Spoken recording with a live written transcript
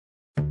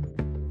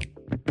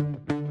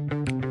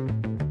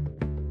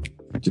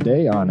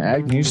today on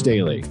Ag News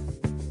Daily.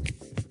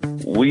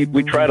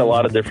 We tried a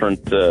lot of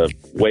different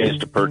ways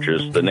to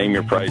purchase. The name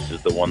your price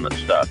is the one that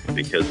stuck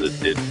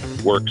because it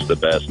works the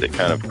best. It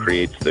kind of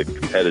creates the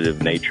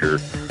competitive nature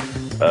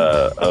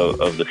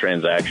of the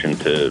transaction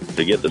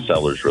to get the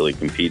sellers really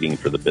competing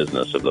for the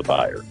business of the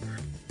buyer.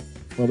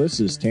 Well, this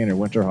is Tanner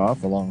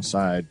Winterhoff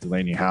alongside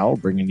Delaney Howell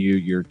bringing you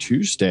your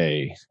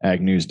Tuesday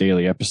Ag News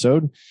Daily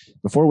episode.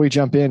 Before we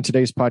jump in,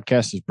 today's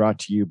podcast is brought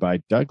to you by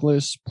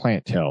Douglas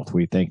Plant Health.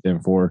 We thank them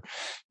for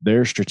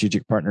their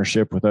strategic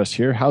partnership with us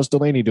here. How's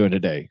Delaney doing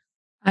today?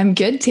 I'm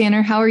good,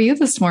 Tanner. How are you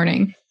this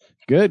morning?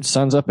 Good.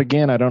 Sun's up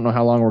again. I don't know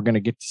how long we're going to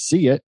get to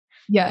see it.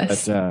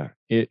 Yes. But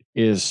it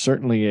is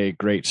certainly a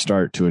great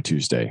start to a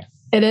Tuesday.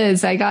 It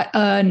is. I got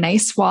a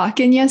nice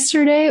walk in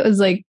yesterday. It was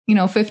like,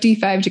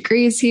 55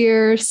 degrees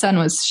here. Sun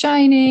was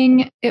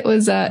shining.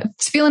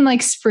 It's feeling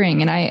like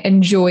spring, and I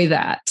enjoy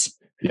that.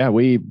 Yeah,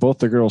 both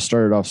the girls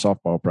started off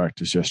softball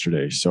practice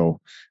yesterday. So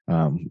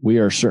we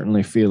are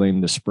certainly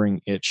feeling the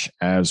spring itch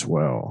as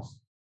well.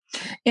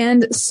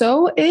 And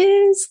so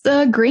is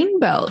the grain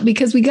belt,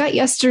 because we got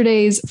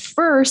yesterday's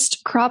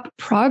first crop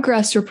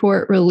progress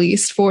report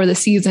released for the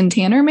season,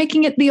 Tanner,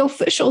 making it the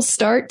official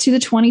start to the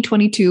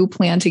 2022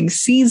 planting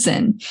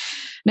season.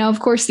 Now,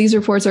 of course, these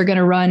reports are going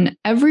to run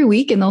every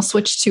week and they'll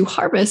switch to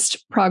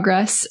harvest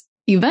progress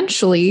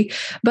eventually.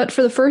 But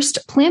for the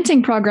first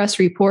planting progress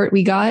report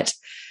we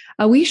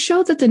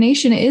showed that the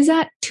nation is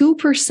at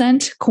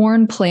 2%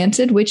 corn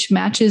planted, which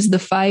matches the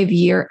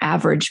 5-year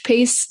average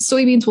pace.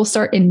 Soybeans will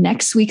start in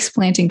next week's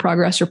planting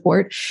progress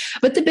report.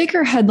 But the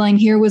bigger headline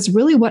here was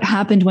really what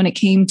happened when it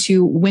came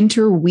to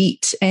winter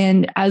wheat.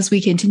 And as we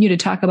continue to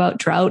talk about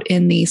drought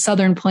in the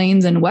southern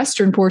plains and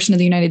western portion of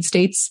the United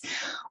States,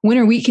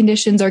 winter wheat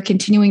conditions are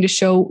continuing to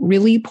show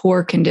really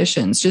poor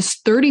conditions,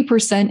 just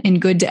 30% in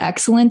good to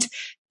excellent,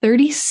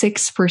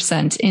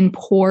 36% in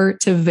poor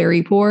to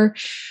very poor,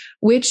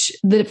 which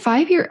the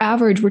 5-year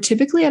average, we're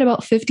typically at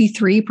about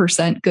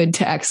 53% good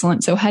to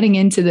excellent. So heading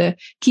into the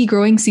key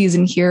growing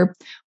season here,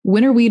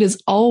 winter wheat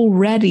is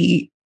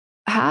already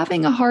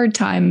having a hard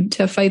time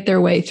to fight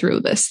their way through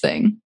this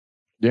thing.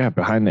 Yeah,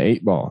 behind the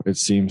 8 ball. It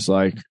seems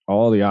like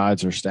all the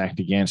odds are stacked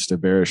against a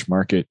bearish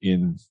market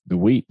in the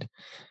wheat.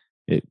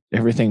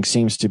 Everything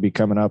seems to be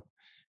coming up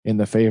in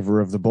the favor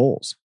of the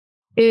bulls.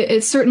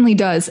 It certainly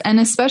does. And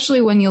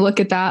especially when you look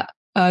at that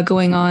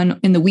going on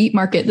in the wheat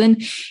market, then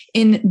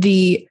in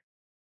the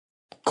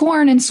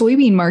corn and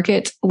soybean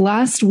market,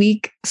 last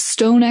week,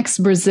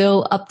 StoneX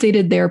Brazil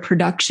updated their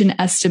production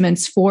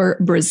estimates for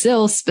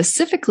Brazil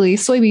specifically,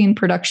 soybean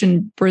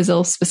production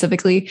Brazil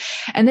specifically,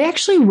 and they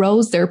actually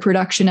rose their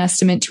production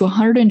estimate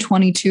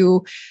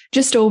to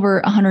just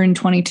over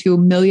 122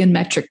 million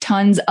metric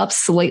tons, up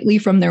slightly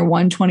from their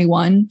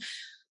 121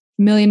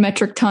 million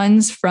metric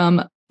tons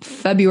from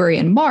February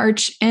and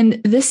March.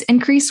 And this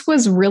increase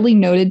was really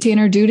noted,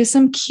 Tanner, due to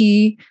some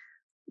key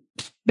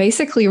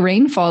basically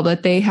rainfall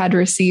that they had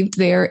received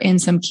there in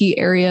some key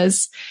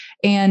areas.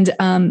 And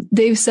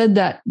they've said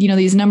that,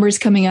 these numbers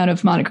coming out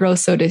of Mato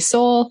Grosso do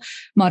Sul,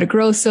 Mato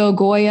Grosso,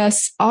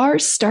 Goiás are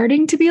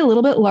starting to be a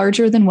little bit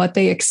larger than what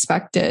they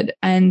expected.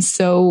 And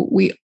so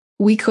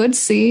we could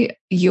see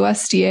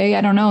USDA,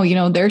 I don't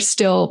know, there's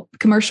still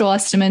commercial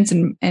estimates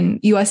and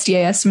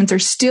USDA estimates are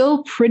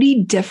still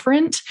pretty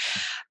different,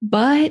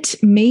 but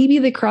maybe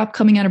the crop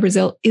coming out of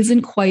Brazil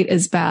isn't quite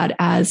as bad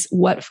as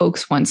what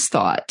folks once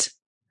thought.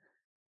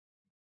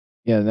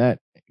 Yeah, that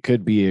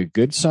could be a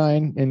good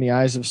sign in the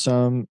eyes of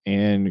some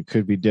and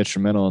could be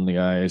detrimental in the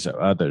eyes of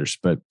others.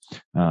 But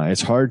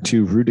it's hard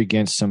to root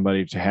against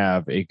somebody to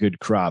have a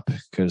good crop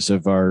because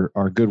of our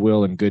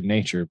goodwill and good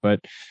nature. But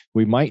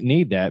we might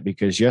need that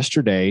because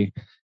yesterday,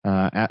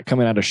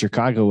 coming out of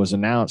Chicago, was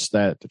announced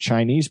that the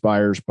Chinese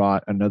buyers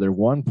bought another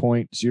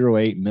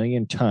 1.08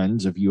 million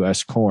tons of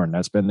U.S. corn.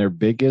 That's been their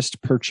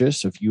biggest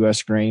purchase of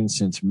U.S. grain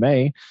since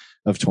May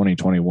of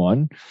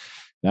 2021.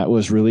 That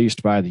was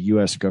released by the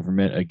U.S.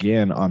 government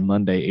again on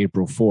Monday,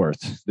 April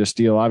 4th. This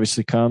deal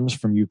obviously comes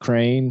from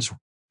Ukraine's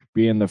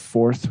being the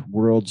fourth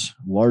world's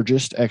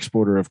largest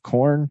exporter of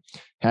corn,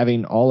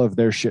 having all of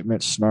their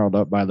shipments snarled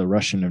up by the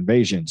Russian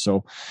invasion.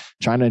 So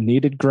China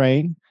needed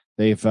grain.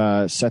 They've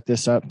set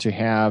this up to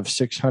have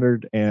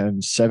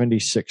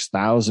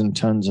 676,000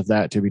 tons of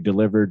that to be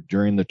delivered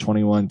during the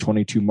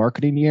 21-22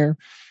 marketing year.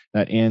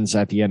 That ends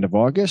at the end of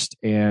August,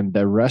 and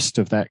the rest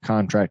of that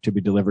contract to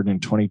be delivered in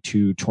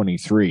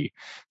 22-23.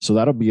 So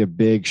that'll be a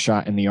big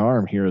shot in the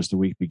arm here as the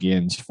week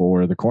begins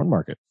for the corn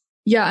market.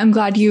 Yeah, I'm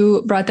glad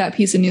you brought that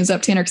piece of news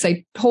up, Tanner, because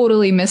I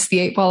totally missed the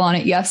 8 ball on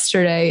it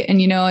yesterday.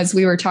 And, as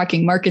we were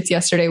talking markets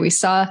yesterday, we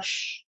saw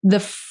the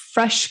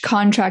fresh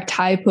contract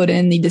high put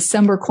in the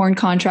December corn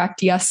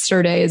contract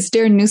yesterday. As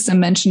Darren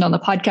Newsom mentioned on the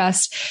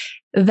podcast,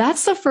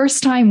 that's the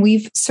first time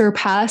we've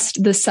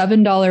surpassed the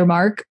 $7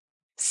 mark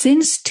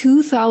since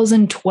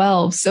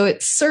 2012. So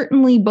it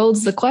certainly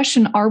bodes the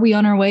question, are we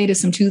on our way to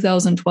some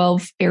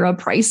 2012 era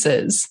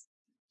prices?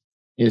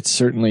 It's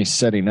certainly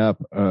setting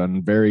up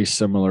in very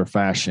similar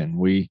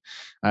fashion.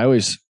 I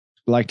always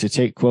like to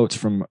take quotes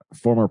from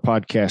former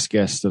podcast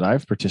guests that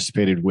I've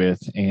participated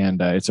with.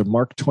 And it's a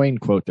Mark Twain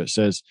quote that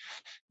says,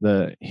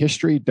 "The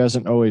history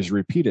doesn't always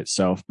repeat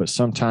itself, but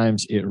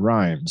sometimes it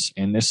rhymes."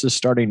 And this is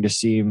starting to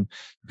seem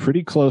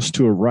pretty close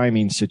to a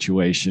rhyming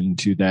situation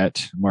to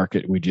that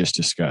market we just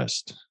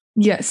discussed.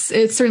 Yes,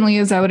 it certainly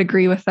is. I would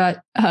agree with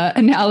that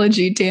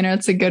analogy, Tanner.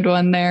 It's a good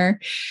one there.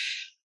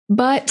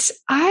 But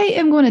I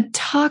am going to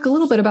talk a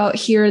little bit about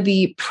here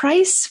the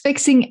price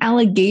fixing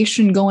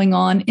allegation going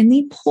on in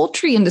the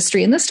poultry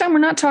industry. And this time we're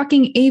not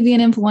talking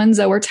avian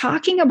influenza. We're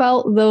talking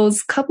about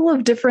those couple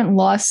of different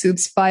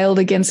lawsuits filed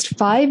against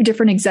 5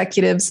 different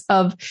executives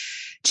of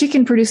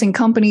chicken producing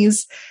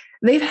companies.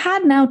 They've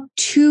had now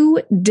 2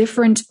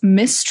 different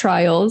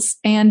mistrials,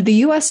 and the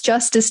U.S.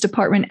 Justice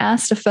Department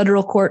asked a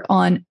federal court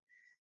on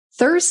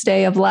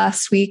Thursday of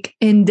last week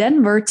in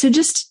Denver to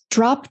just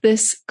drop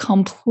this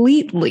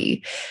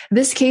completely.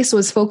 This case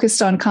was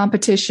focused on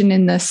competition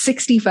in the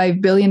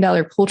 $65 billion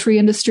poultry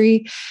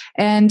industry,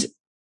 and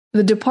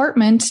the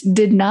department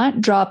did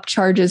not drop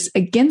charges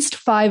against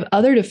 5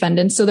 other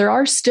defendants. So there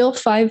are still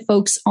 5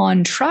 folks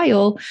on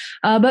trial,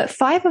 but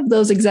 5 of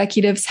those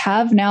executives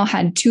have now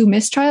had 2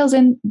 mistrials,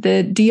 and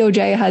the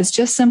DOJ has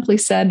just simply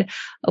said,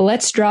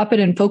 let's drop it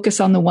and focus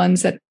on the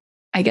ones that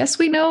I guess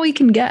we know we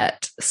can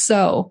get.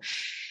 So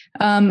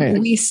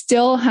we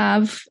still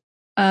have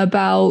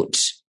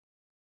about,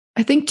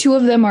 I think 2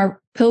 of them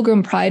are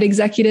Pilgrim Pride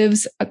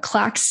executives, a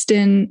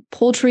Claxton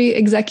poultry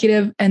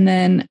executive, and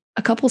then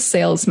a couple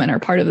salesmen are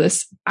part of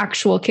this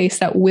actual case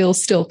that will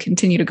still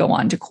continue to go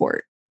on to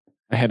court.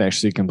 I had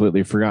actually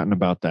completely forgotten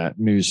about that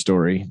news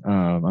story.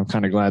 I'm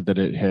kind of glad that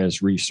it has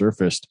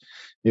resurfaced.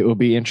 It will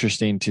be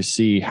interesting to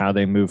see how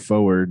they move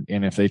forward,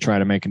 and if they try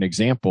to make an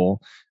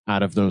example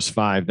out of those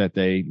 5 that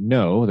they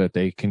know that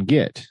they can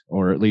get,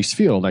 or at least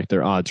feel like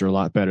their odds are a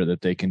lot better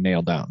that they can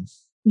nail down.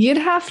 You'd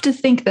have to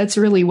think that's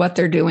really what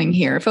they're doing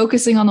here,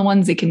 focusing on the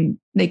ones they can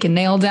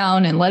nail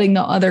down and letting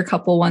the other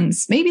couple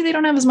ones maybe they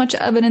don't have as much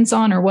evidence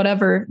on or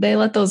whatever, they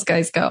let those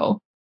guys go.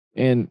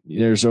 And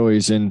there's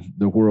always in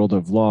the world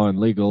of law and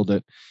legal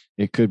that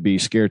it could be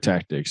scare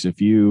tactics. If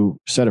you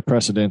set a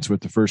precedence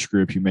with the first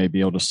group, you may be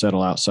able to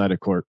settle outside of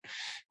court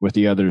with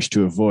the others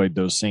to avoid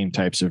those same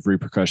types of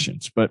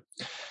repercussions. But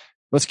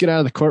let's get out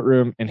of the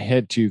courtroom and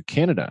head to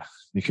Canada,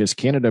 because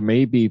Canada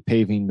may be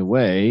paving the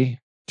way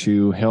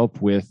to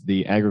help with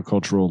the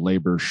agricultural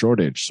labor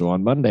shortage. So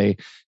on Monday,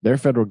 their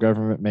federal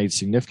government made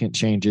significant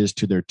changes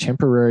to their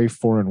temporary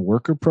foreign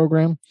worker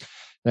program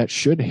that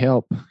should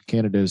help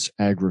Canada's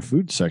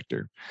agri-food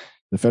sector.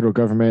 The federal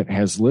government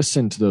has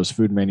listened to those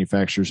food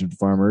manufacturers and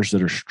farmers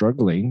that are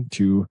struggling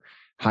to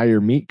hire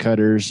meat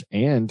cutters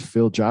and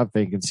fill job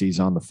vacancies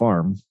on the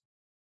farm.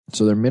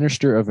 So their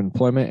Minister of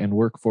Employment and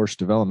Workforce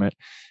Development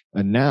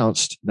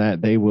announced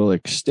that they will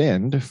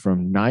extend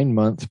from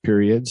 9-month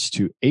periods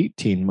to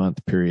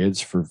 18-month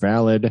periods for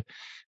valid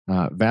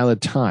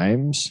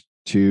times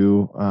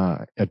to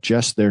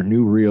adjust their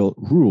new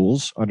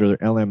rules under their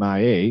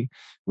LMIA,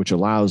 which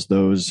allows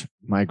those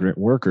migrant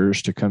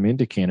workers to come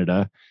into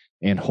Canada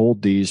and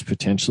hold these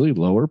potentially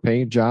lower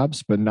paying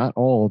jobs, but not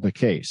all the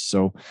case.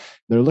 So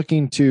they're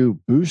looking to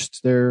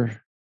boost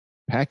their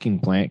packing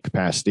plant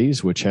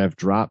capacities, which have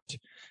dropped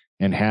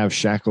and have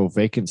shackle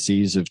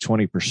vacancies of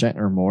 20%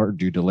 or more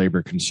due to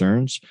labor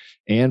concerns,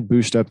 and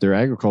boost up their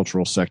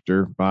agricultural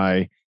sector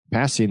by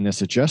passing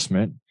this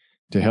adjustment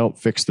to help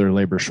fix their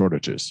labor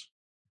shortages.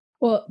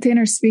 Well,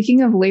 Tanner,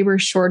 speaking of labor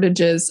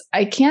shortages,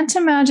 I can't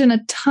imagine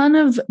a ton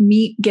of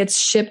meat gets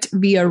shipped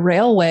via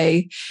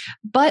railway,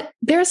 but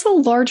there's a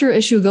larger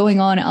issue going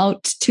on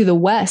out to the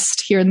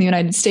west here in the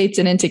United States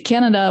and into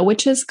Canada,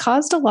 which has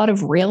caused a lot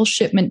of rail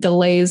shipment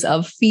delays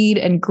of feed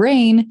and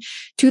grain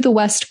to the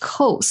West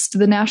Coast.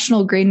 The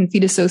National Grain and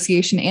Feed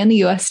Association and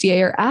the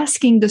USDA are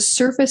asking the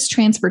Surface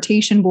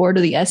Transportation Board,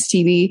 or the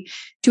STB,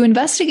 to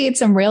investigate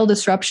some rail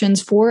disruptions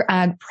for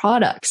ag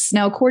products.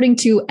 Now, according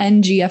to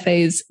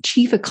NGFA's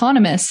chief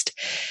economist,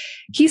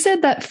 he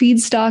said that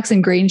feedstocks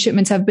and grain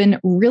shipments have been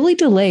really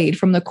delayed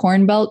from the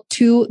Corn Belt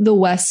to the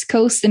West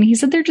Coast. And he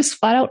said they're just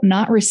flat out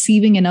not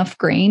receiving enough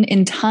grain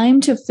in time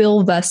to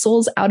fill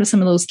vessels out of some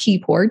of those key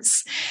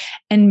ports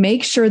and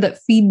make sure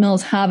that feed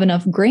mills have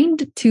enough grain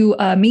to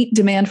meet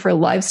demand for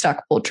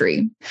livestock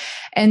poultry.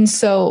 And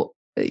so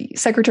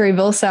Secretary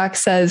Vilsack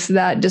says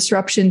that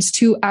disruptions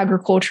to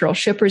agricultural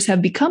shippers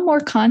have become more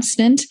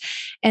constant,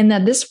 and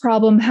that this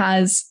problem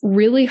has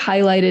really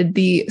highlighted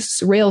the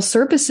rail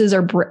services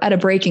are at a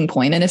breaking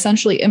point, and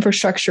essentially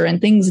infrastructure and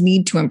things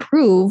need to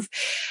improve.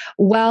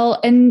 While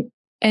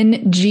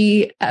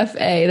NGFA,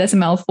 that's a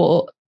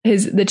mouthful,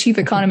 the chief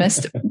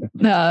economist,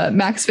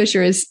 Max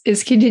Fisher,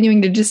 is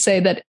continuing to just say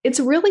that it's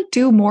really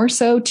due more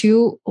so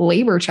to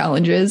labor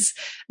challenges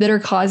that are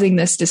causing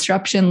this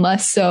disruption,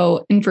 less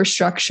so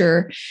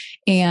infrastructure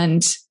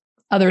and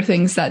other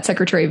things that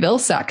Secretary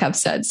Vilsack have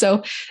said.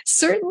 So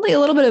certainly a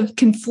little bit of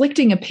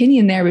conflicting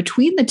opinion there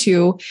between the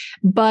two,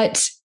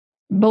 but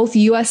both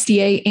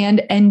USDA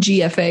and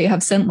NGFA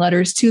have sent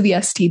letters to the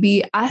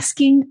STB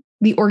asking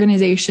the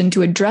organization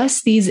to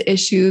address these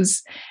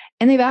issues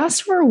And they've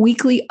asked for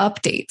weekly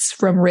updates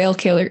from rail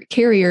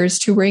carriers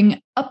to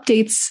bring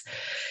updates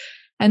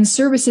and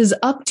services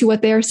up to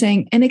what they're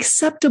saying an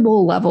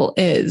acceptable level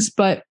is.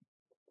 But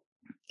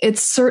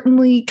it's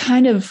certainly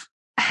kind of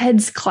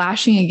heads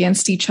clashing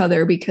against each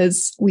other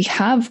because we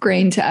have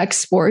grain to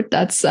export.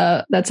 That's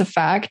a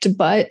fact,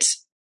 but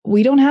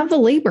we don't have the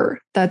labor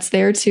that's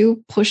there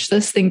to push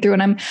this thing through.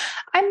 And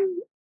I'm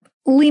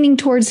leaning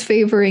towards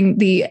favoring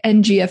the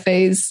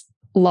NGFA's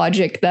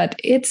logic that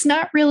it's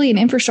not really an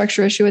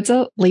infrastructure issue. It's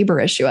a labor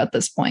issue at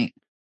this point.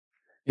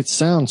 It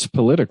sounds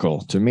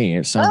political to me.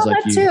 It sounds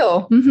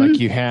like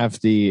you have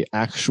the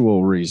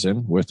actual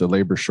reason with the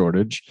labor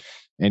shortage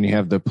and you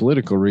have the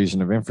political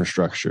reason of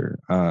infrastructure.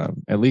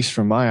 At least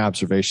from my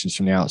observations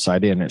from the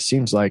outside in, it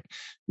seems like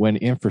when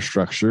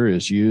infrastructure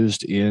is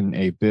used in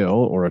a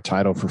bill or a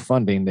title for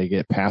funding, they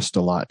get passed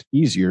a lot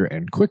easier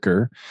and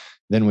quicker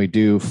than we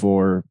do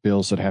for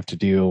bills that have to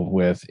deal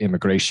with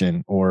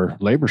immigration or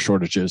labor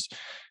shortages.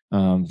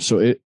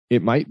 So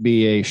it might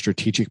be a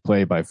strategic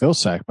play by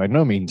Vilsack. By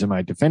no means am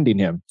I defending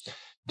him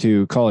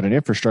to call it an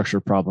infrastructure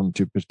problem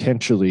to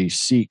potentially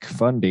seek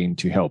funding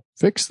to help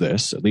fix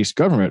this, at least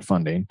government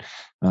funding.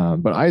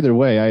 But either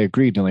way, I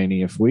agree,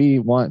 Delaney, if we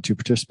want to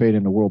participate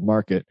in the world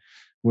market,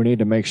 we need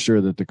to make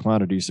sure that the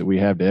commodities that we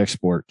have to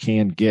export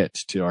can get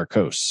to our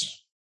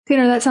coasts.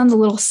 Tanner, that sounds a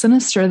little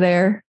sinister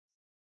there.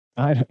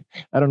 I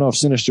don't know if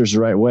sinister is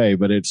the right way,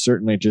 but it's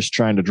certainly just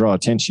trying to draw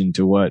attention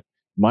to what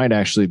might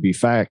actually be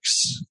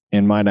facts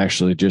and might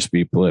actually just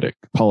be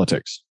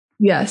politics.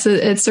 Yes,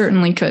 it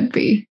certainly could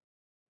be.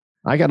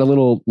 I got a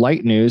little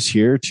light news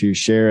here to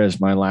share as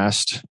my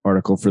last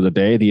article for the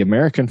day. The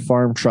American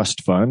Farm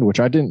Trust Fund, which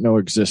I didn't know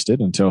existed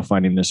until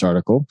finding this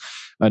article,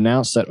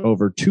 announced that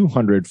over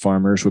 200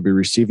 farmers will be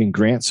receiving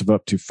grants of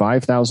up to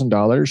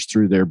 $5,000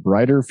 through their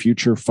Brighter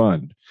Future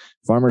Fund.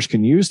 Farmers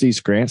can use these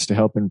grants to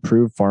help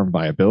improve farm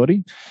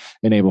viability,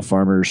 enable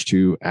farmers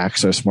to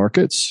access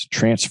markets,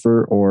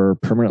 transfer or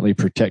permanently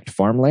protect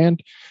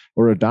farmland,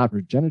 or adopt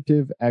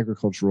regenerative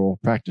agricultural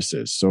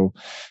practices. So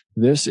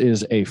this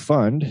is a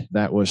fund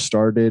that was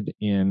started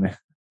in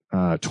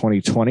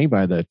 2020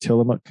 by the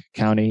Tillamook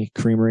County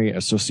Creamery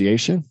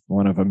Association,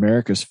 one of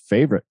America's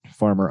favorite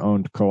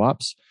farmer-owned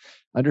co-ops.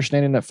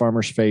 Understanding that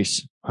farmers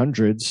face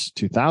hundreds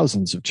to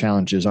thousands of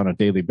challenges on a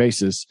daily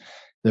basis,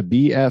 the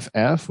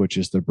BFF, which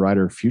is the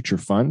Brighter Future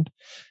Fund,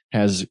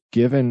 has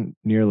given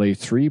nearly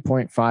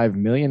 $3.5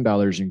 million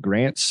in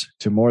grants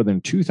to more than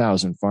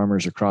 2,000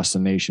 farmers across the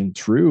nation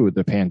through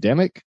the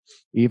pandemic,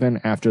 even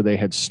after they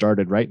had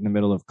started right in the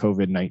middle of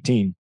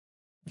COVID-19.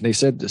 They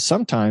said that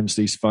sometimes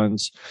these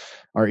funds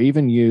are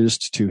even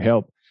used to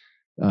help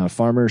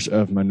farmers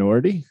of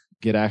minority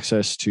get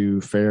access to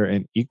fair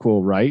and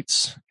equal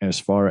rights as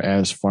far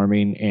as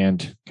farming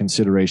and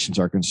considerations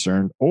are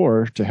concerned,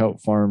 or to help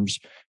farms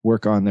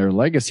work on their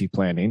legacy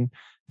planning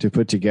to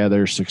put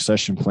together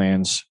succession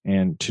plans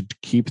and to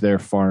keep their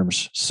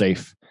farms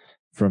safe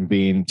from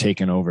being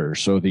taken over.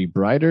 So the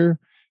Brighter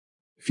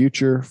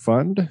Future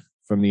Fund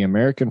from the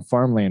American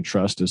Farmland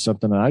Trust is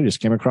something that I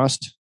just came across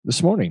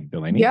this morning,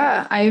 Delaney.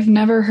 Yeah, I've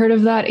never heard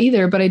of that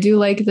either, but I do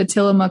like the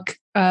Tillamook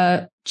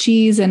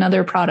cheese and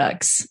other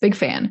products. Big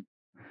fan.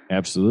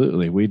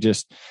 Absolutely.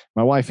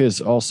 My wife is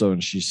also,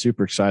 and she's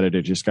super excited.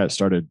 It just got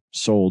started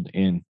selling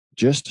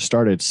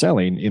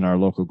in our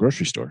local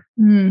grocery store.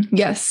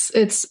 Yes,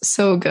 it's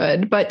so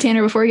good. But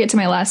Tanner, before we get to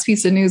my last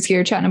piece of news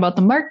here, chatting about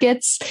the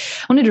markets,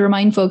 I wanted to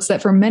remind folks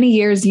that for many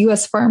years,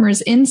 U.S. farmers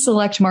in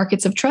select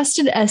markets have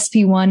trusted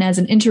SP1 as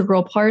an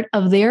integral part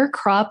of their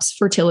crops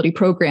fertility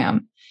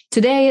program.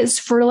 Today, as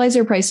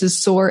fertilizer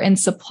prices soar and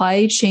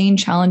supply chain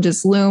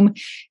challenges loom,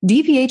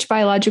 DPH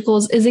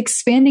Biologicals is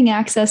expanding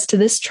access to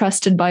this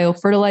trusted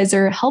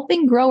biofertilizer,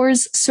 helping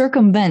growers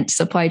circumvent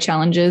supply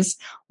challenges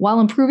while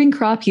improving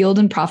crop yield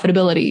and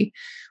profitability.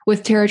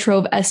 With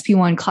TerraTrove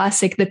SP1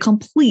 Classic, the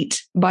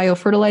complete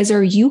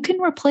biofertilizer, you can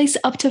replace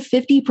up to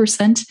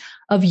 50%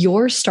 of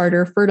your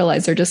starter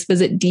fertilizer. Just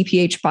visit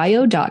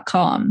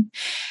dphbio.com.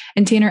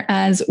 And Tanner,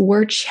 as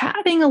we're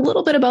chatting a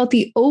little bit about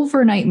the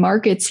overnight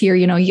markets here,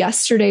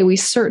 yesterday we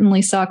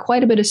certainly saw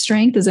quite a bit of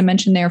strength. As I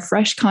mentioned there,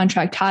 fresh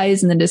contract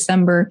highs in the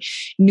December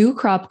new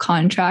crop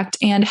contract.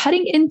 And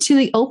heading into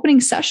the opening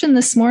session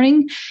this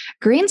morning,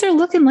 grains are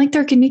looking like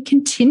they're going to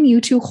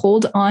continue to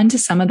hold on to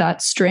some of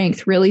that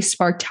strength, really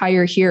sparked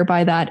higher here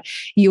by that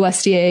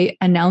USDA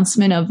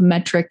announcement of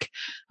metric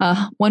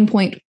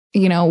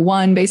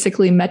 1.1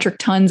 basically metric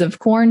tons of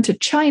corn to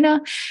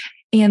China.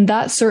 And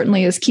that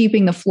certainly is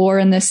keeping the floor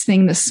in this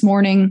thing this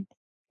morning.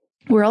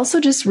 We're also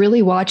just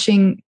really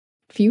watching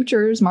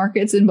futures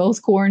markets in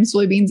both corn,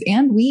 soybeans,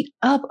 and wheat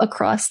up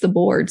across the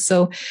board.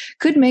 So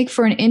could make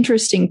for an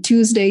interesting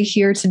Tuesday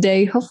here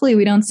today. Hopefully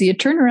we don't see a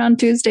turnaround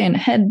Tuesday and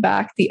head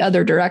back the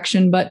other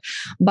direction. But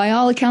by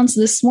all accounts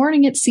this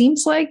morning, it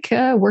seems like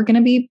we're going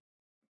to be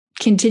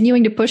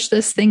continuing to push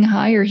this thing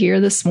higher here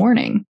this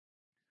morning.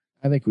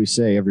 I think we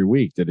say every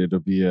week that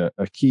it'll be a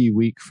key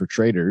week for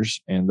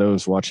traders and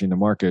those watching the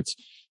markets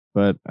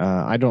But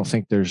I don't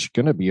think there's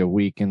going to be a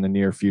week in the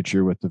near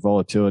future with the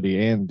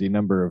volatility and the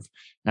number of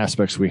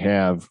aspects we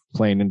have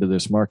playing into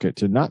this market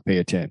to not pay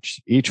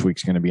attention. Each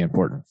week's going to be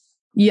important.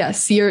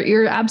 Yes,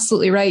 you're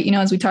absolutely right.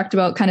 As we talked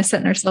about kind of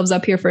setting ourselves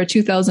up here for a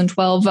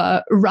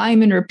 2012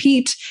 rhyme and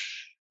repeat,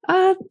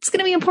 it's going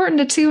to be important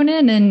to tune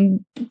in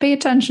and pay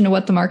attention to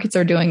what the markets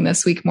are doing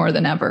this week more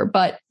than ever.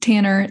 But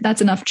Tanner,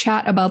 that's enough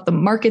chat about the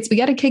markets. We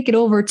got to kick it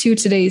over to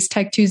today's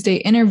Tech Tuesday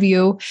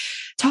interview,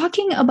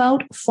 talking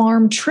about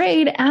farm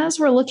trade as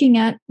we're looking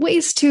at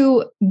ways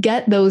to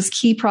get those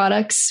key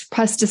products,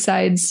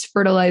 pesticides,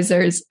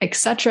 fertilizers,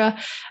 etc.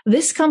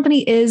 This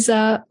company is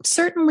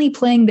certainly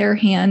playing their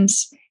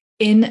hands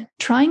in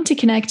trying to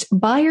connect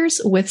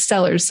buyers with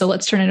sellers. So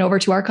let's turn it over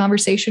to our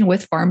conversation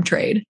with Farm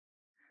Trade.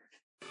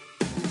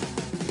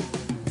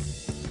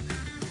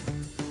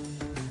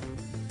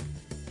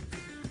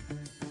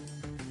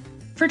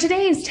 For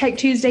today's Tech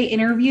Tuesday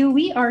interview,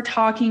 we are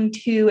talking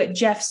to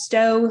Jeff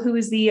Stowe, who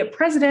is the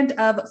president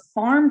of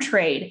Farm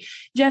Trade.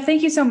 Jeff,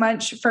 thank you so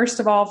much,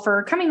 first of all,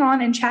 for coming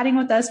on and chatting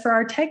with us for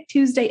our Tech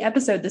Tuesday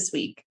episode this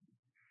week.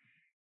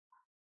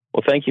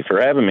 Well, thank you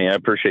for having me. I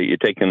appreciate you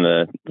taking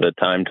the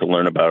time to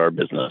learn about our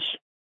business.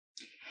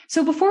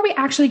 So before we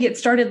actually get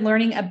started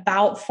learning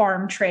about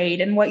Farm Trade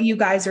and what you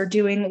guys are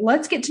doing,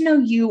 let's get to know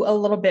you a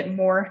little bit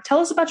more. Tell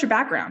us about your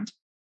background.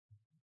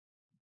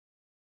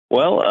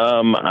 Well,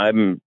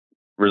 I'm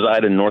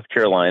reside in North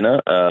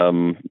Carolina.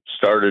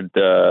 Started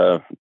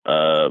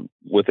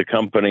with a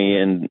company,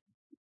 and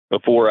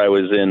before I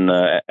was in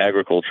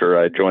agriculture,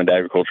 I joined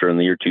agriculture in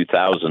the year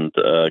 2000.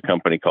 A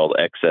company called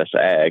XS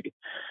Ag,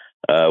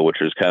 which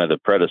was kind of the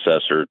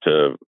predecessor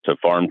to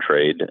Farm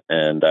Trade,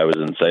 and I was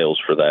in sales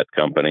for that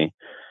company.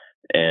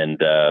 And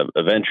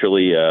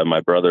eventually,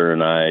 my brother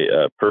and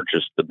I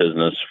purchased the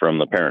business from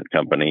the parent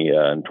company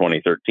in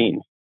 2013.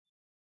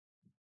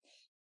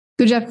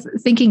 So Jeff,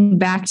 thinking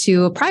back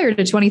to prior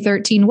to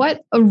 2013,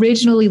 what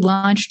originally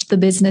launched the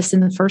business in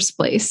the first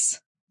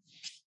place?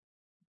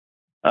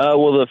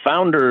 Well, the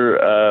founder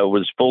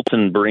was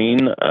Fulton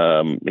Breen.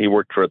 He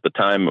worked for, at the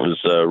time, it was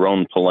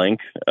Roan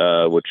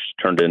Palenque, which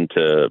turned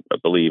into, I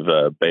believe,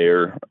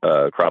 Bayer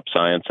Crop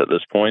Science at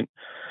this point.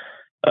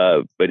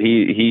 But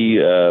he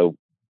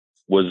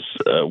was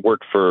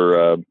worked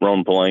for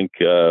Roan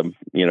Palenque, in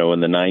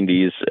the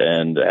 90s,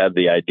 and had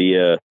the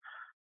idea.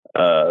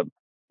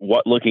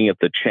 Looking at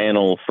the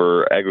channel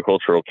for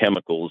agricultural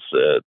chemicals,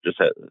 it's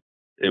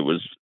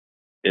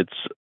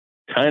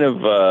kind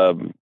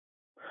of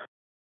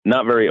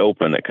not very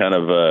open. It kind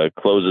of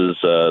closes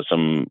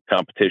some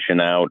competition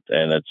out,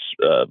 and it's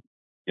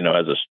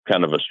has a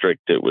kind of a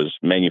strict. It was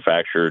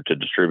manufacturer to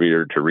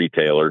distributor to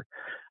retailer,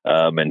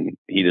 and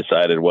he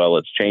decided, well,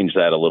 let's change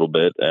that a little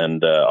bit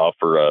and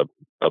offer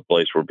a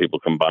place where people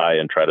can buy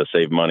and try to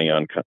save money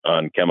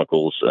on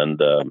chemicals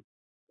and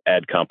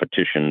add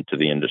competition to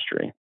the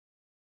industry.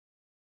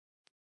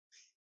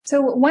 So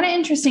one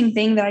interesting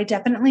thing that I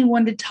definitely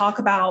wanted to talk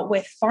about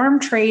with Farm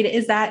Trade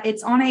is that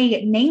it's on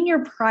a name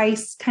your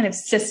price kind of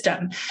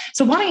system.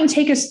 So why don't you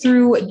take us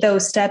through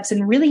those steps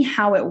and really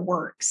how it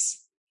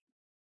works?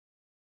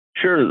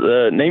 Sure.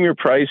 The name your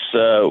price,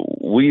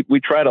 we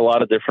tried a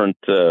lot of different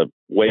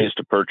ways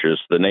to purchase.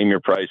 The name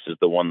your price is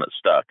the one that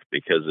stuck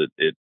because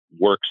it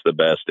works the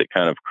best. It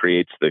kind of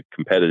creates the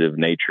competitive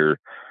nature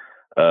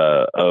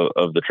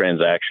of the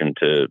transaction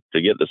to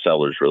get the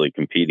sellers really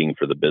competing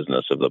for the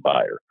business of the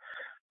buyer.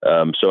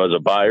 So as a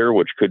buyer,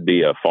 which could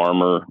be a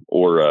farmer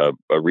or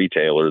a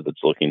retailer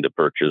that's looking to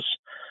purchase,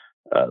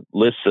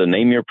 lists a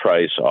name your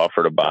price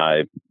offer to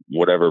buy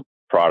whatever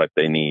product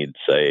they need,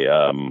 say,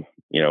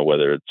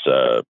 whether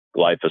it's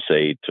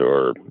glyphosate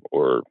or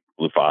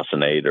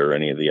glufosinate or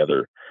any of the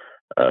other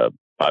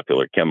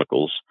popular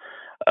chemicals.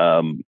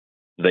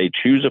 They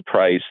choose a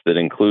price that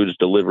includes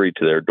delivery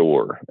to their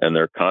door, and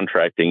they're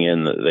contracting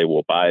in that they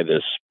will buy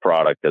this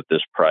product at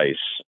this price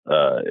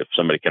if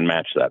somebody can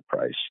match that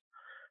price,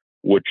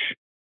 which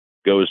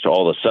goes to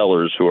all the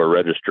sellers who are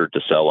registered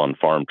to sell on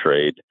Farm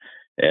Trade,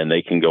 and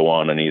they can go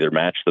on and either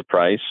match the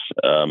price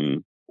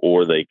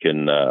or they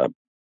can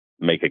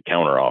make a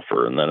counter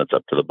offer, and then it's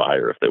up to the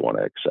buyer if they want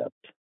to accept.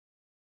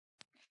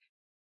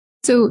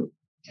 So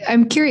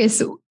I'm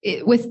curious,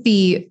 with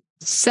the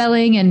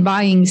selling and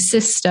buying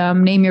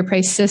system, name your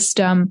price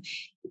system,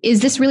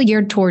 is this really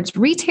geared towards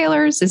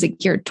retailers? Is it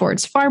geared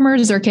towards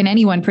farmers, or can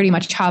anyone pretty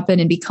much hop in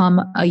and become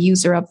a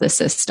user of the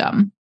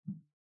system?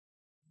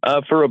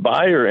 For a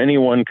buyer,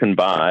 anyone can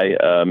buy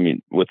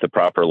with the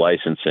proper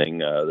licensing.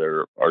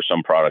 There are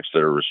some products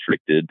that are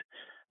restricted,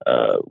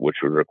 which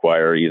would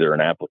require either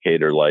an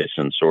applicator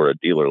license or a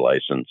dealer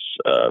license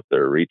if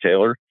they're a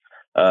retailer.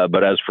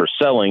 But as for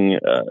selling,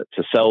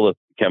 to sell the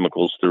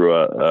chemicals through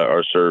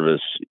our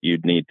service,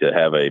 you'd need to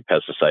have a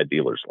pesticide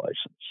dealer's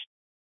license.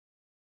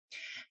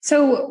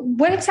 So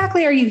what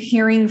exactly are you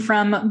hearing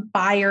from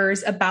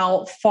buyers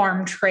about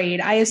Farm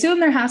Trade? I assume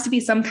there has to be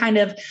some kind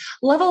of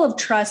level of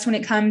trust when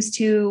it comes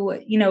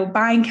to,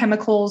 buying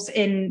chemicals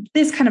in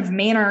this kind of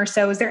manner.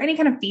 So is there any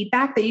kind of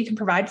feedback that you can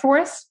provide for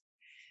us?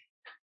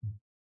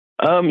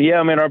 Yeah,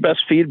 I mean, our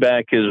best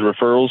feedback is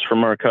referrals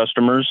from our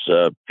customers,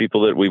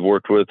 people that we've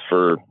worked with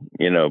for,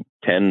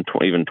 10,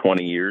 even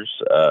 20 years,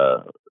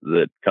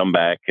 that come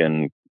back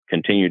and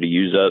continue to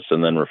use us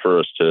and then refer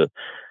us to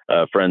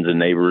friends and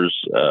neighbors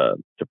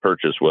to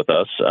purchase with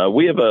us.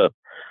 We have a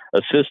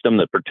system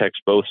that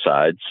protects both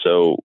sides.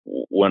 So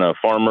when a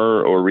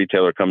farmer or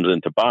retailer comes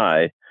in to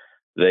buy,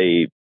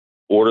 they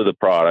order the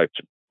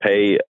product,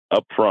 pay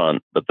up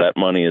front, but that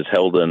money is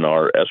held in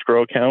our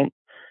escrow account.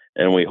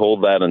 And we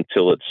hold that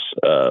until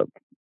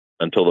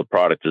the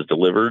product is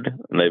delivered,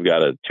 and they've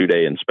got a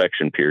 2-day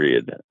inspection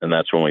period, and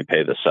that's when we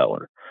pay the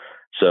seller.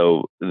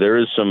 So there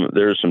is some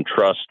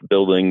trust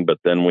building, but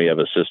then we have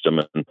a system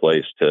in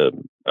place to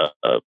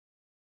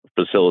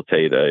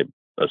facilitate a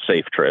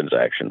safe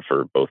transaction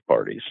for both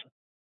parties.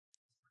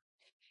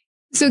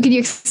 So can you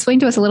explain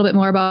to us a little bit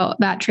more about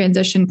that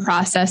transition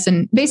process?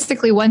 And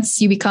basically,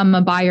 once you become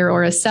a buyer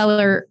or a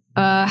seller,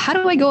 how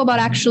do I go about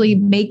actually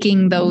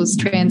making those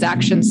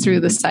transactions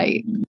through the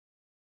site?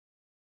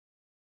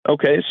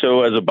 Okay,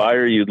 so as a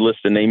buyer, you'd list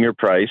a name your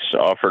price,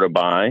 offer to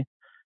buy,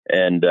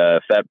 and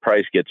if that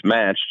price gets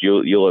matched,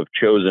 you'll have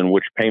chosen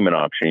which payment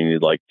option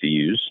you'd like to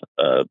use.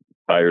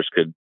 Buyers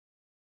could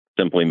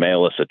simply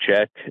mail us a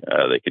check.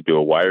 They could do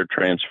a wire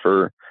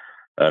transfer,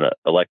 an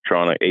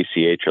electronic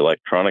ACH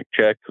electronic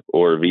check,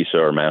 or Visa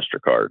or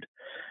MasterCard.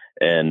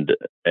 And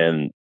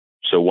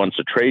so once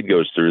a trade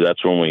goes through,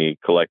 that's when we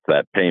collect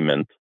that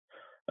payment.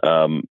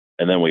 And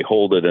then we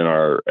hold it in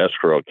our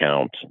escrow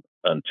account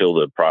until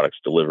the product's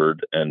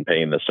delivered and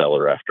paying the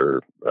seller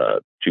after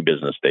 2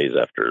 business days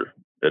after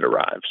it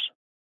arrives.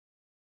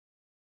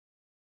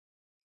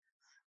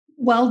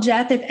 Well,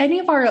 Jeff, if any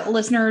of our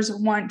listeners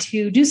want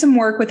to do some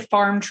work with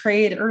Farm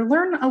Trade or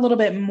learn a little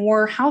bit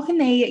more, how can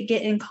they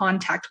get in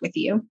contact with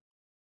you?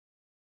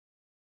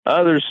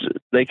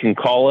 They can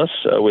call us.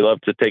 We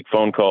love to take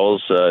phone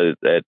calls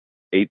at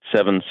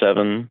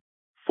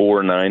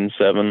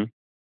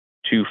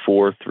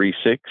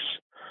 877-497-2436.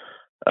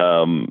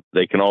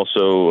 They can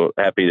also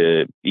happy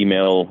to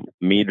email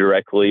me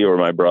directly or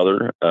my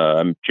brother.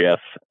 I'm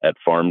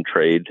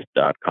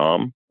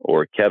Jeff@farmtrade.com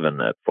or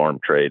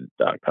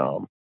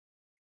Kevin@farmtrade.com.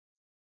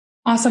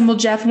 Awesome. Well,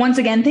 Jeff, once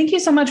again, thank you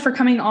so much for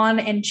coming on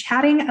and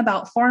chatting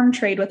about Farm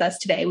Trade with us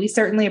today. We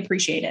certainly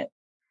appreciate it.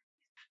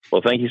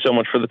 Well, thank you so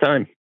much for the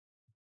time.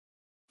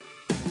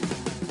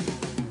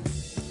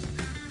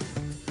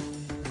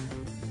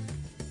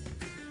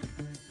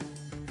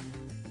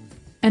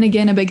 And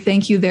again, a big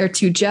thank you there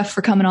to Jeff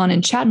for coming on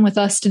and chatting with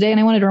us today.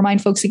 And I wanted to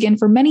remind folks again,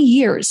 for many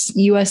years,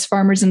 U.S.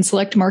 farmers in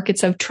select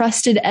markets have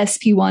trusted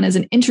SP1 as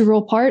an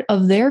integral part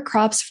of their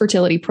crop's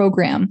fertility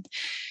program.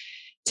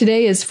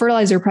 Today, as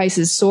fertilizer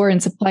prices soar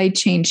and supply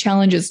chain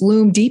challenges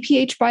loom,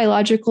 DPH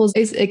Biologicals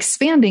is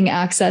expanding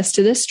access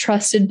to this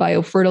trusted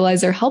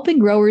biofertilizer, helping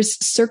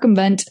growers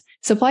circumvent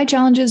supply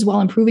challenges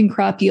while improving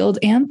crop yield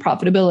and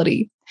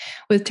profitability.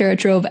 With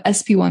TerraTrove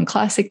SP1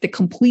 Classic, the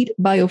complete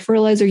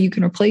biofertilizer, you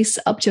can replace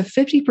up to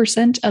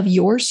 50% of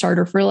your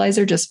starter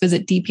fertilizer. Just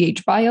visit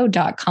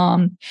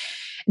dphbio.com.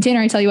 Tanner,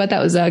 I tell you what,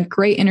 that was a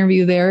great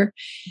interview there.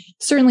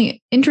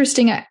 Certainly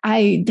interesting.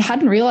 I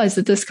hadn't realized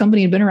that this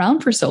company had been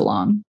around for so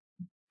long.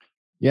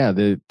 Yeah,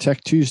 the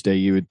Tech Tuesday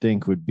you would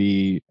think would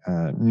be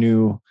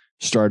new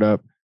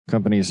startup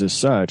companies as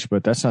such,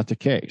 but that's not the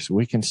case.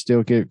 We can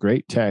still get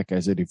great tech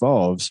as it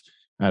evolves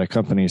out of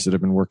companies that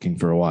have been working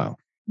for a while.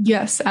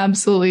 Yes,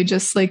 absolutely.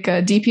 Just like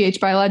DPH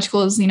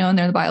Biologicals, in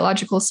the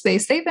biological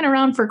space, they've been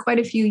around for quite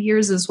a few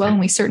years as well. And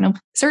we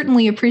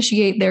certainly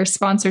appreciate their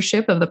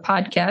sponsorship of the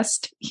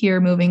podcast here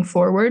moving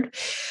forward.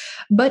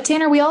 But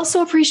Tanner, we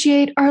also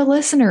appreciate our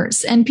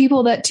listeners and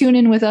people that tune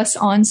in with us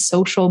on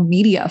social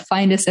media.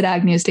 Find us at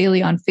Ag News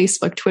Daily on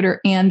Facebook, Twitter,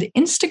 and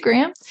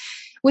Instagram.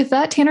 With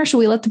that, Tanner, should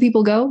we let the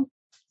people go?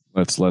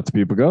 Let's let the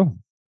people go.